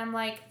back and I'm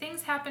like,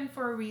 things happen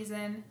for a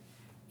reason,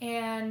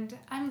 and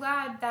I'm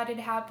glad that it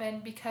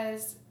happened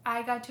because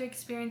I got to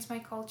experience my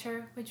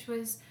culture, which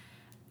was,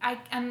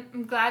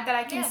 I'm glad that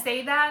I can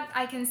say that.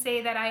 I can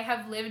say that I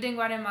have lived in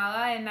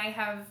Guatemala and I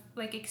have,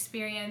 like,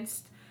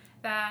 experienced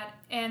that,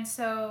 and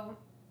so,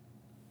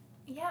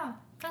 yeah.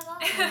 That's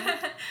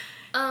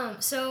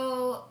awesome.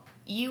 So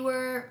you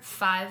were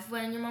 5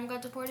 when your mom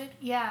got deported?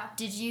 Yeah.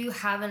 Did you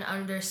have an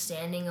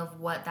understanding of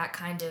what that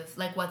kind of,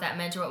 like, what that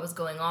meant or what was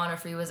going on, or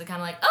for you was it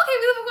kind of like, okay,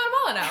 we live in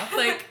Guatemala now?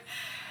 Like,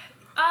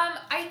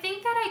 I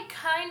think that I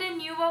kind of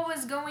knew what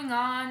was going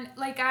on.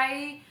 Like,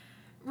 I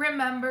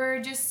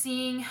remember just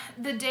seeing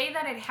the day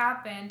that it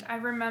happened. I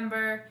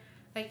remember,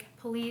 like,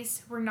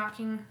 police were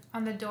knocking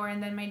on the door,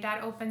 and then my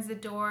dad opens the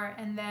door,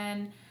 and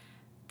then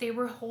they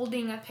were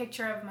holding a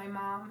picture of my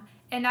mom.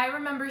 And I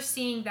remember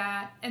seeing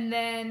that, and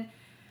then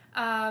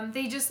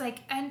they just, like,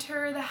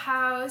 enter the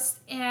house,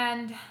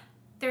 and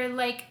they're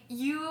like,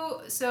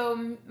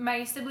 so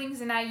my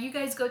siblings and I, you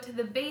guys go to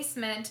the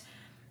basement,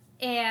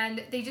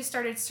 and they just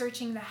started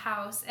searching the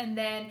house, and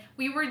then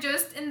we were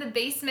just in the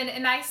basement,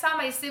 and I saw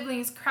my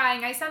siblings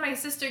crying, I saw my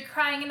sister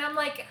crying, and I'm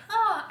like,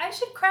 I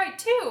should cry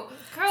too.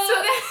 Girl, so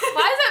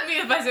why is that me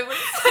with my siblings?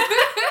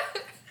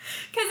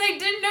 Because I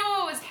didn't know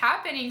what was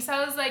happening, so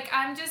I was like,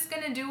 I'm just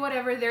gonna do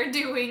whatever they're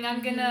doing,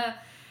 I'm gonna,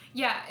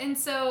 and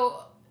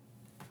so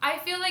I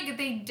feel like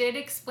they did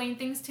explain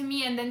things to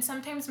me, and then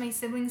sometimes my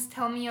siblings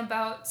tell me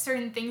about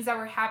certain things that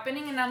were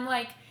happening, and I'm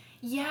like,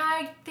 yeah,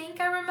 I think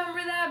I remember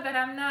that, but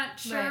I'm not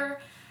sure. Right.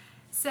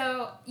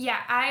 So, yeah,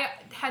 I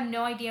had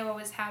no idea what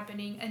was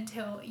happening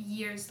until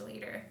years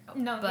later.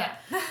 No, But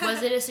yeah.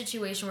 was it a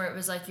situation where it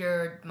was like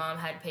your dad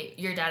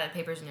had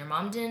papers and your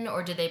mom didn't,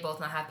 or did they both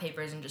not have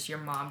papers and just your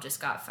mom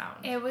just got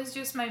found? It was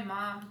just my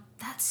mom.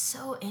 That's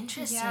so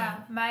interesting.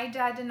 Yeah, my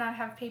dad did not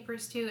have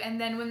papers too. And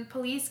then when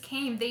police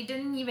came, they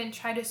didn't even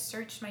try to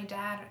search my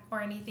dad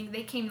or anything.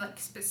 They came like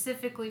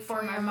specifically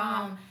for my your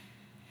mom.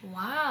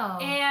 Wow.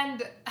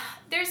 And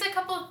there's a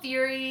couple of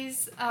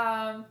theories.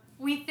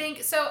 We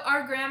think, so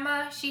our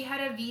grandma, she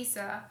had a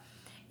visa.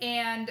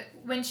 And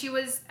when she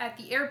was at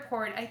the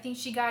airport, I think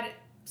she got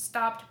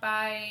stopped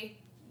by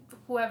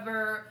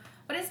whoever,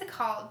 what is it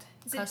called?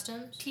 Is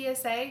Customs? it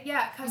TSA?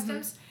 Yeah,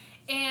 Customs.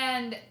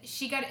 And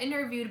she got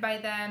interviewed by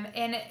them,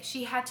 and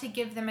she had to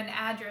give them an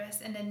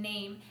address and a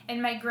name.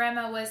 And my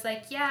grandma was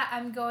like, yeah,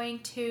 I'm going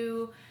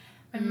to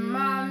my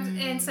mom's.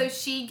 And so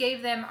she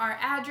gave them our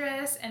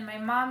address and my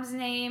mom's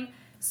name.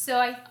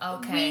 So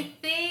we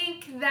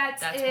think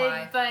that's it,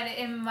 why. but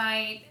it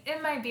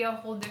might be a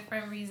whole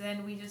different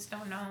reason. We just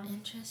don't know.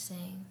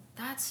 Interesting.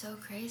 That's so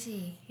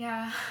crazy.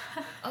 Yeah.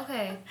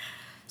 Okay.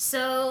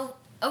 So,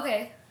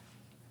 okay.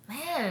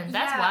 Man,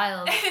 that's Yeah.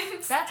 wild.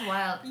 That's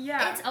wild.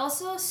 Yeah. It's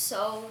also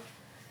so,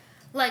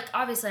 like,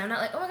 obviously, I'm not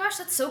like, oh my gosh,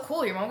 that's so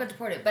cool, your mom got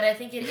deported. But I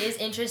think it is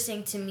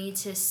interesting to me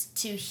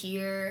to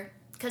hear,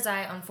 because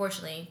I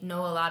unfortunately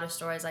know a lot of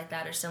stories like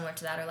that or similar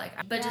to that, or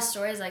like, but just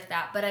stories like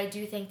that. But I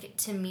do think,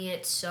 to me,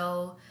 it's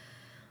so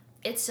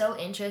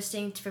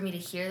interesting for me to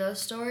hear those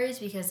stories,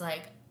 because,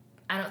 like,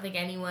 I don't think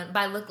anyone,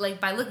 by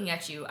looking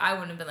at you, I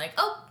wouldn't have been like,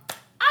 oh,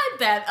 I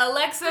bet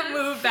Alexa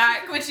moved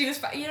back when she was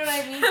 5. You know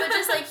what I mean? But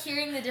just, like,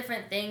 hearing the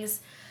different things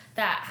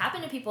that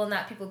happen to people and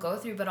that people go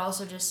through, but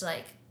also just,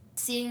 like,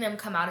 seeing them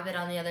come out of it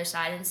on the other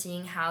side and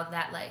seeing how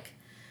that, like,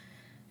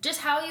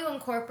 just how you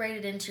incorporate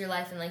it into your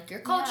life and, like,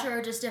 your culture,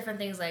 or just different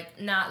things, like,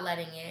 not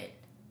letting it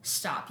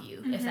stop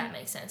you, if that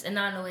makes sense. And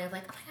not in a way of,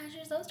 like, oh my gosh,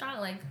 you're so strong,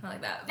 like, not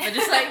like that. But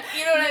just, like,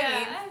 you know what I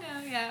mean? I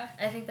know, yeah.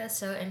 I think that's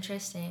so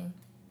interesting.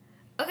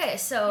 Okay,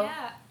 so...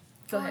 Yeah.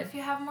 Go ahead. If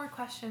you have more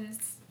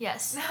questions.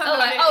 Yes. No, Oh,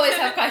 I always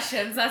have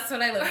questions. That's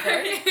what I look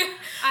for.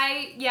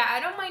 I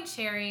don't mind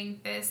sharing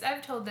this.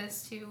 I've told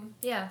this to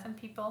some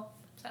people.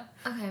 So.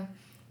 Okay.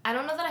 I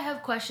don't know that I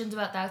have questions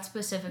about that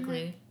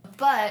specifically.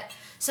 But,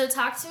 so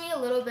talk to me a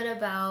little bit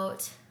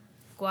about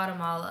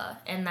Guatemala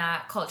and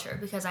that culture,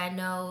 because I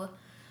know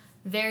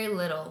very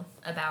little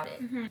about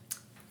it.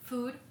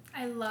 Food.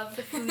 I love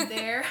the food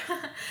there.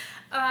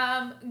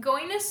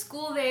 Going to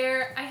school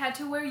there, I had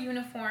to wear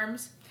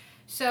uniforms.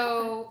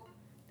 So...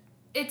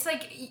 It's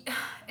like,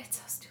 it's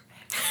so stupid.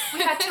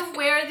 We had to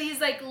wear these,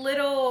 like,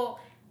 little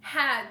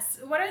hats.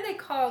 What are they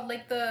called?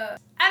 Like I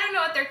don't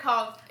know what they're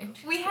called.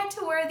 We had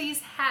to wear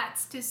these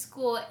hats to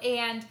school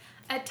and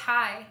a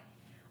tie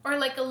or,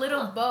 like, a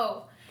little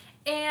bow.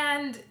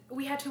 And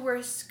we had to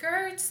wear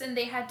skirts, and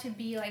they had to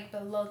be, like,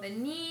 below the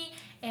knee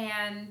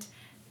and,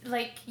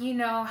 like, you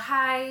know,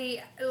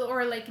 high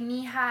or, like,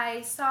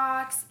 knee-high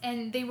socks.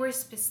 And they were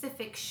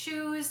specific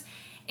shoes.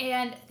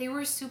 And they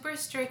were super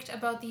strict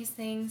about these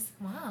things.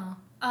 Wow.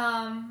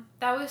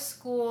 That was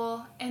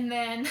school. And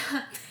then,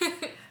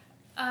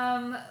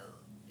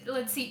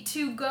 let's see,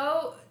 to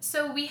go,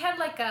 so we had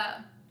like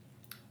a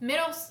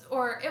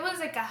it was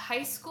like a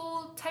high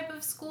school type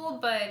of school,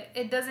 but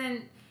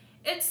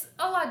it's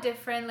a lot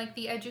different, like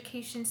the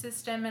education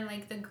system and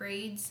like the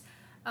grades.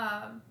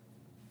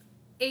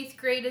 8th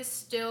grade is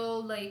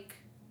still like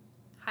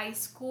high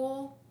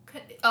school.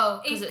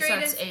 Oh, because it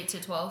starts 8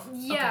 to 12?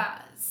 Yeah,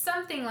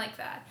 something like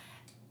that.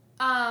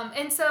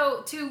 And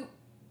so to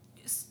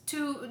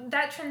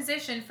that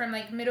transition from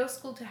like middle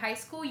school to high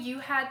school, you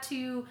had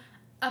to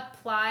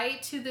apply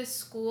to the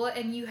school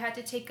and you had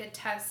to take a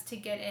test to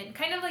get in.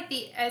 Kind of like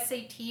the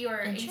SAT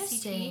or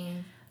ACT,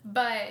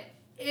 but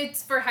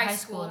it's for high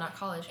school, not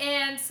college.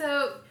 And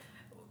so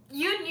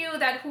you knew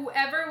that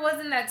whoever was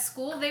in that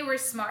school, they were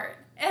smart.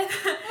 And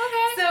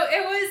so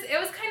it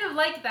was kind of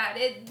like that.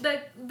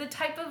 The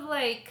type of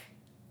like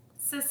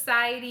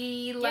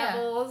society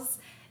levels,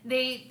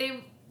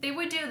 they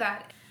would do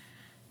that.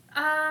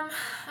 I'm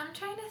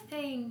trying to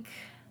think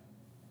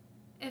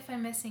if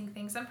I'm missing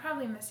things. I'm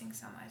probably missing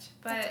so much,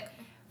 but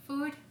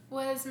food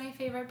was my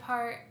favorite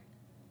part.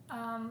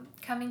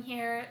 Coming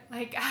here,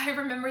 like I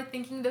remember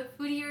thinking the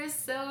food here is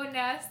so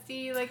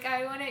nasty. Like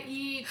I want to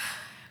eat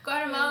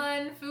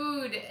Guatemalan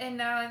food, and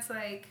now it's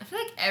like I feel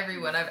like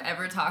everyone I've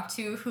ever talked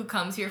to who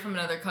comes here from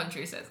another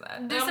country says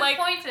that. And I'm like,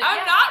 disappointed.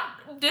 I'm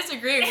not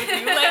disagreeing with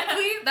you. Like,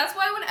 please. That's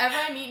why whenever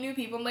I meet new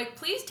people, I'm like,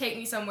 please take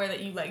me somewhere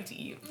that you like to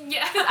eat.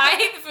 Yeah, because I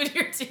hate the food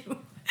here too.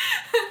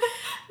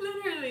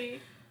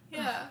 Literally.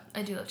 Yeah.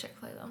 I do love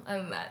Chick-fil-A though.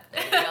 Other than that,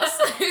 anything else.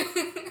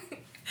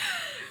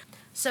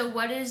 So,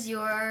 what is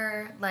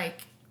your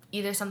like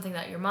either something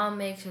that your mom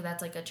makes or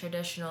that's like a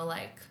traditional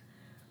like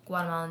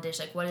Guatemalan dish?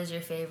 Like, what is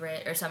your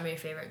favorite or some of your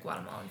favorite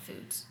Guatemalan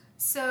foods?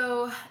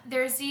 So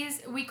there's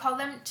these, we call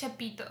them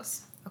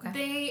chapitos. Okay.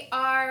 They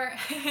are,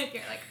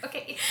 you're like,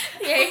 okay.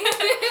 Yay.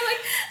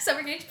 Like,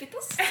 summer game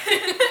chapitos.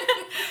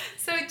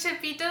 So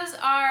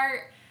chapitos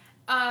are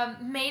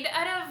made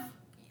out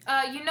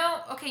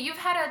of, okay, you've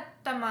had a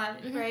tamal,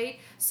 right?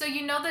 So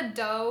you know the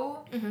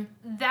dough,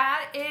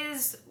 that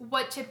is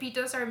what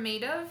chapitos are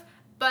made of.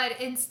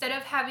 But instead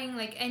of having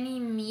like any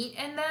meat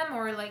in them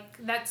or like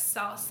that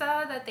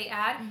salsa that they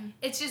add,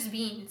 it's just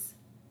beans.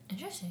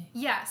 Interesting.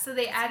 Yeah, so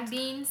they add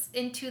beans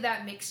into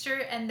that mixture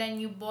and then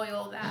you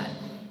boil that.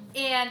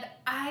 And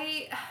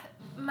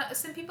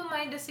some people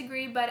might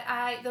disagree, but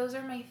those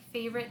are my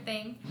favorite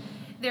thing.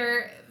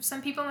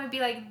 Some people might be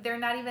like, they're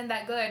not even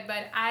that good,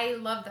 but I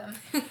love them.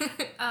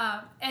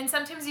 And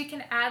sometimes you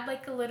can add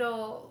like a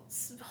little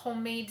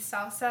homemade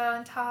salsa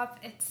on top.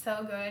 It's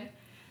so good.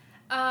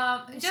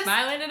 Just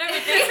smiling and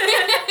everything.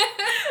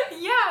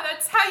 Yeah,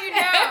 that's how you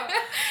know.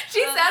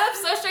 She sat up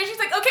so straight. She's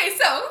like, okay,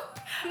 so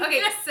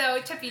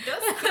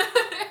chapitos.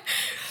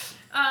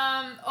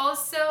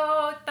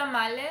 Also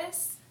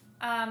tamales.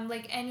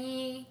 Like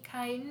any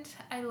kind.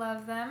 I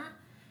love them.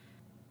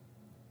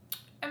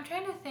 I'm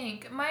trying to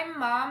think. My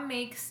mom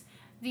makes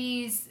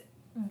these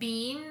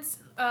beans.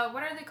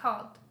 What are they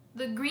called?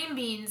 The green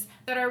beans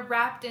that are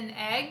wrapped in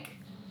egg.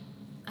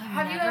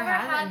 Have you ever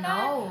had that?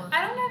 No.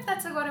 I don't know if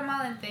that's a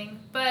Guatemalan thing,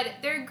 but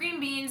they're green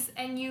beans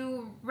and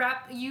you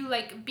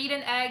like beat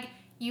an egg,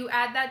 you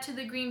add that to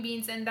the green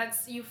beans and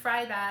you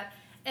fry that.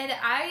 And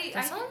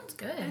That sounds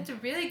good. It's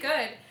really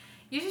good.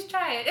 You should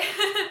try it.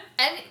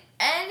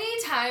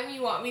 Anytime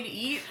you want me to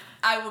eat,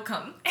 I will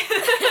come.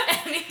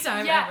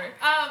 Anytime ever.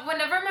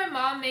 Whenever my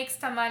mom makes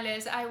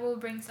tamales, I will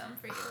bring some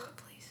for you.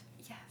 Please.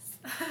 Yes.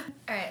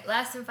 All right,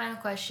 last and final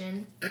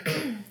question.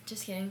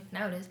 Just kidding.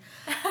 Now it is.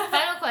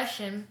 Final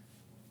question.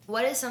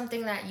 What is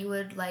something that you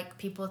would like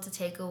people to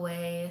take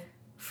away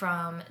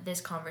from this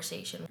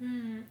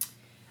conversation?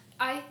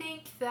 I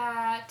think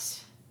that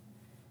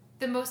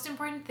the most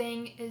important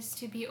thing is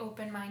to be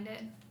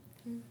open-minded.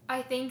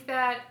 I think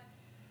that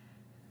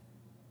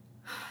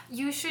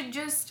you should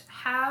just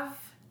have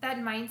that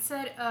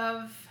mindset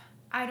of,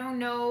 I don't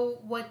know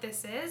what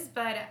this is,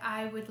 but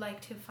I would like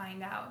to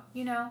find out,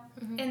 you know?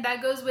 And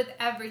that goes with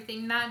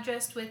everything, not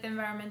just with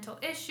environmental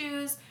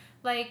issues.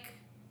 Like,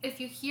 if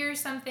you hear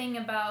something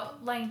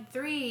about line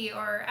 3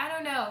 or I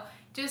don't know,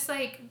 just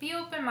like be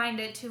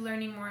open-minded to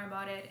learning more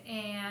about it,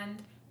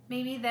 and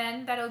maybe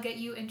then that'll get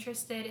you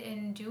interested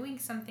in doing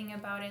something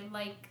about it,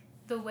 like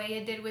the way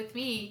it did with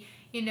me.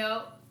 You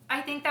know,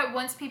 I think that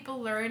once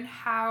people learn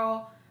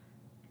how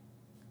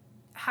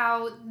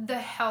the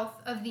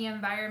health of the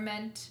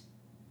environment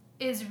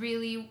is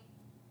really,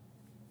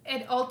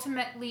 it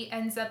ultimately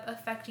ends up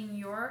affecting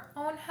your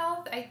own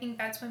health, I think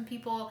that's when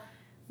people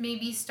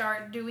maybe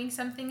start doing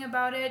something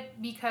about it,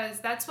 because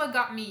that's what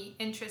got me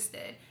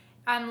interested.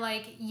 I'm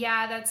like,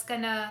 yeah, that's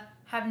gonna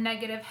have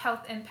negative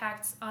health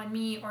impacts on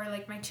me or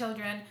like my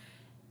children,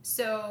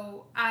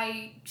 so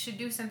I should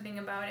do something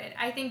about it.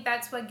 I think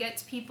that's what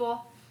gets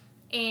people.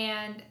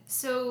 And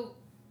so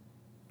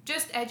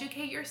just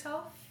educate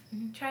yourself.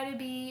 Try to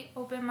be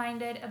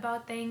open-minded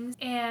about things.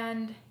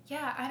 And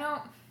yeah, I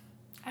don't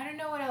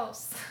know what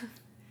else.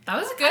 That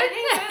was good. I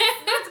think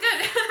that's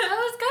good. That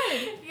was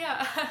good.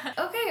 Yeah.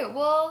 Okay,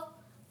 well,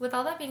 with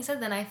all that being said,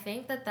 then I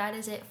think that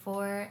is it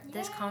for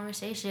this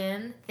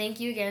conversation. Thank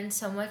you again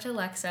so much,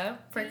 Alexa,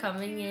 for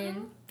coming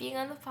in, being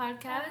on the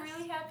podcast. I'm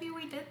really happy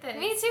we did this.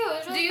 Me too. It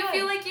was really Do you fun.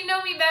 feel like you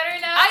know me better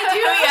now? I do,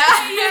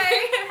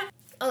 yeah.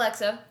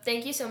 Alexa,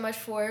 thank you so much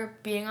for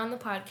being on the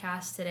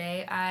podcast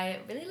today.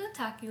 I really love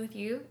talking with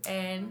you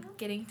and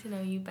getting to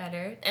know you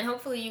better. And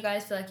hopefully you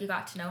guys feel like you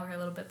got to know her a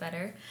little bit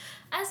better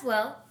as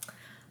well.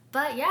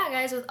 But yeah,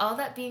 guys, with all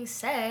that being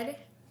said,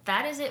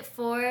 that is it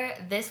for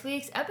this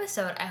week's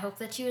episode. I hope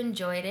that you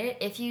enjoyed it.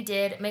 If you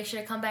did, make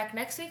sure to come back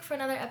next week for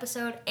another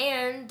episode.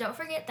 And don't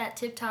forget that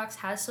Tip Talks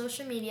has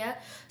social media,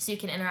 so you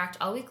can interact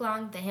all week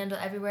long. The handle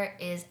everywhere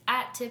is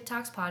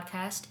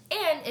 @TipTalksPodcast.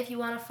 And if you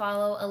want to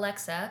follow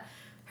Alexa,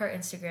 her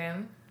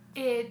Instagram,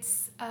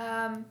 it's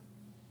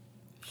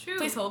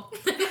please hold.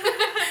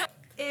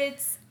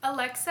 It's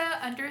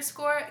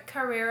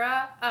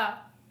Alexa_Carrera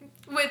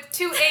with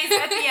 2 A's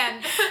at the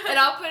end. And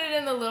I'll put it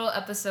in the little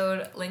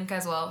episode link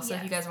as well. So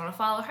if you Yes. guys want to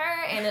follow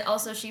her. And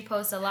also she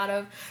posts a lot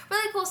of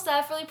really cool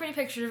stuff, really pretty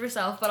pictures of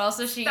herself, but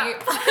also she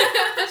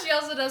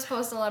also does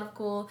post a lot of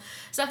cool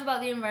stuff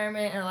about the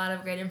environment and a lot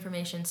of great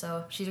information.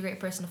 So she's a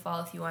great person to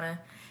follow if you want to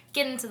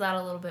get into that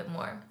a little bit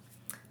more.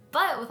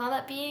 But with all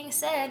that being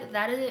said,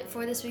 that is it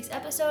for this week's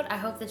episode. I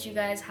hope that you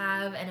guys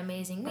have an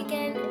amazing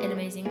weekend, an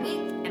amazing week,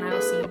 and I will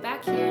see you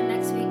back here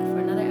next week for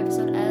another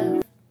episode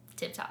of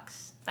Tip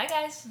Talks. Bye,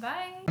 guys.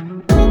 Bye.